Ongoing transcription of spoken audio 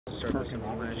start the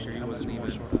season last year, he wasn't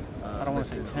even. I don't want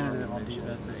to say tentative on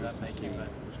defenses that make you, but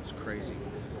which was crazy.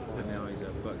 But now he's a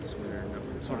Buckets winner.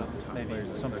 Sort of maybe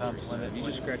sometimes limit. You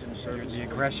just scratching the surface. The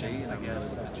aggression, I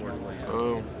guess.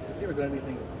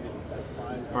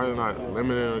 Probably not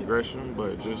limited aggression,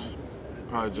 but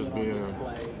probably just being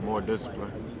more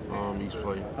disciplined each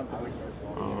play.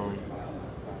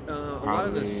 A lot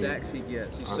of the sacks he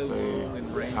gets, he's so long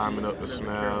and rangy. Timing up the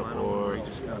snap, or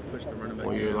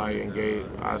when you're like engaged.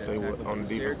 I say on the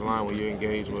defensive line, when you're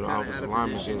engaged with an offensive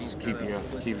lineman, just keeping your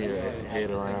head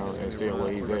around and seeing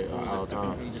where he's at all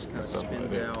times and stuff like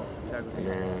that. And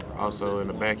then also in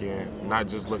the back end, not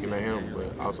just looking at him,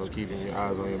 but also keeping your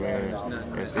eyes on your man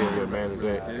and seeing where your man is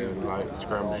at, and like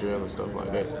scramble drill and stuff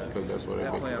like that, because that's what they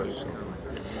make plays.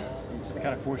 They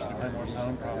kind of force you to play more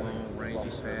zone, probably. Rangy,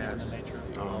 fast.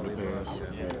 Depends.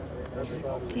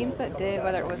 Teams that did,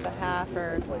 whether it was a half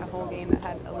or a whole game that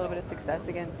had a little bit of success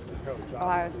against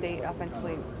Ohio State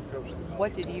offensively,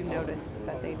 what did you notice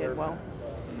that they did well?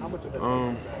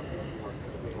 Well,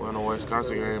 in the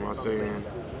Wisconsin game, I seen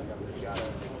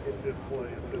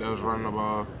they was running the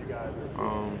ball,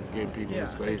 getting people in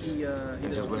space,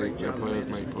 and just letting their players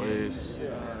make plays.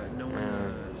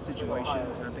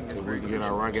 Situations, and I think if we can get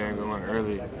our run game going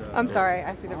early. I'm sorry,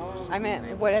 I see them. I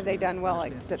meant, what have they done well,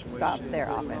 like to stop their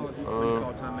offense?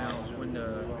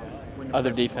 Other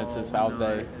defenses, how have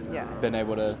they been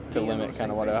able to limit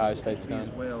kind of what Ohio State's done,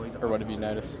 or what have you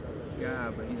noticed?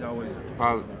 But he's always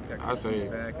probably, I say,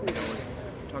 back, and we always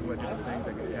talk about different things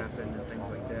that could happen and things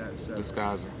like that. So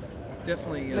disguising.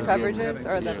 Definitely the coverages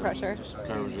or the pressure.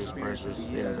 Coverages, pressures,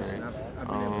 anything. I've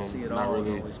been able to see it all not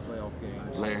really in all these playoff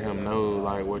games. Letting him know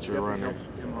like what you're running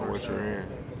or what you're in,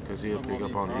 because he'll pick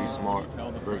up on it. He's smart,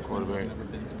 great quarterback,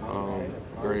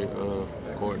 great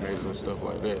coordinators and stuff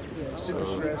like that. So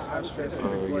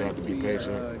you have to be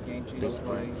patient,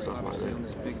 disciplined, stuff like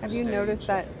that. Have you noticed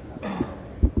that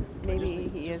maybe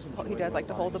he does like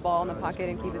to hold the ball in the pocket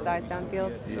and keep his eyes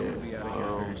downfield?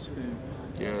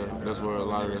 Yeah, that's where a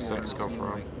lot of the sacks come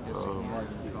from.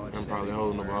 And probably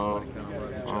holding the ball,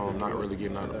 not really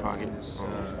getting out of the pocket,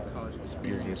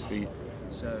 using his feet.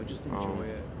 So just enjoy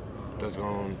it. That's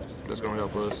gonna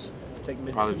help us.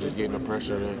 Probably just getting the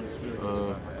pressure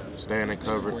there, staying in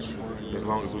coverage as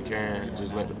long as we can.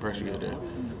 Just let the pressure get there.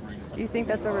 Do you think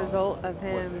that's a result of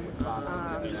him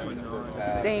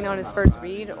staying on his first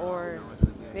read, or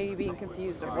maybe being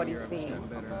confused of what he's seeing?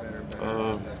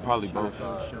 Probably both.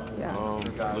 Yeah.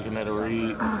 Looking at a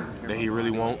read that he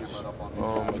really wants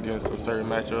against a certain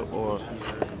matchup, or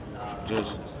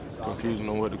just confusing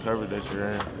on what the coverage that you're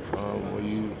in.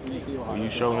 When you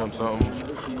show him something,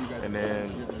 and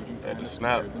then at the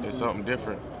snap, it's something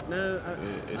different.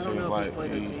 It seems like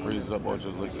he freezes up or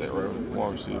just looks at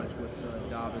one receiver.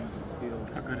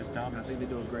 How good is Dobbins? I think they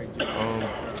do a great job.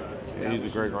 He's a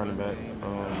great running back.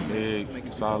 Big,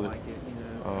 solid,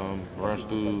 runs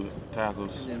through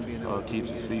tackles, keeps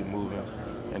his feet moving,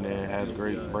 and then has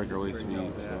great breakaway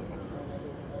speed. So.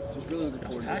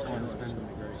 His tackling has been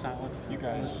solid for you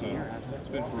guys here, hasn't it? It's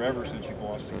been forever since you've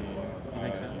lost the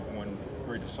one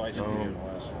very decisive game in the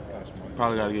last month.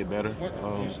 Probably got to get better.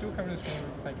 You still coming to this game?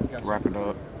 You think you got wrap it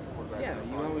up. Yeah,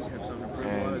 you always have something to prove.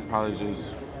 And probably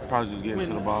just getting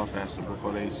to the ball faster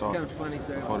before they start. It's kind of funny,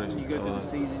 so before they you go through the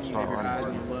season, you have your highs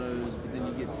running. and your lows, but then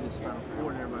you get to this Final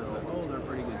Four, and everybody's like, oh, they're a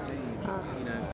pretty good team.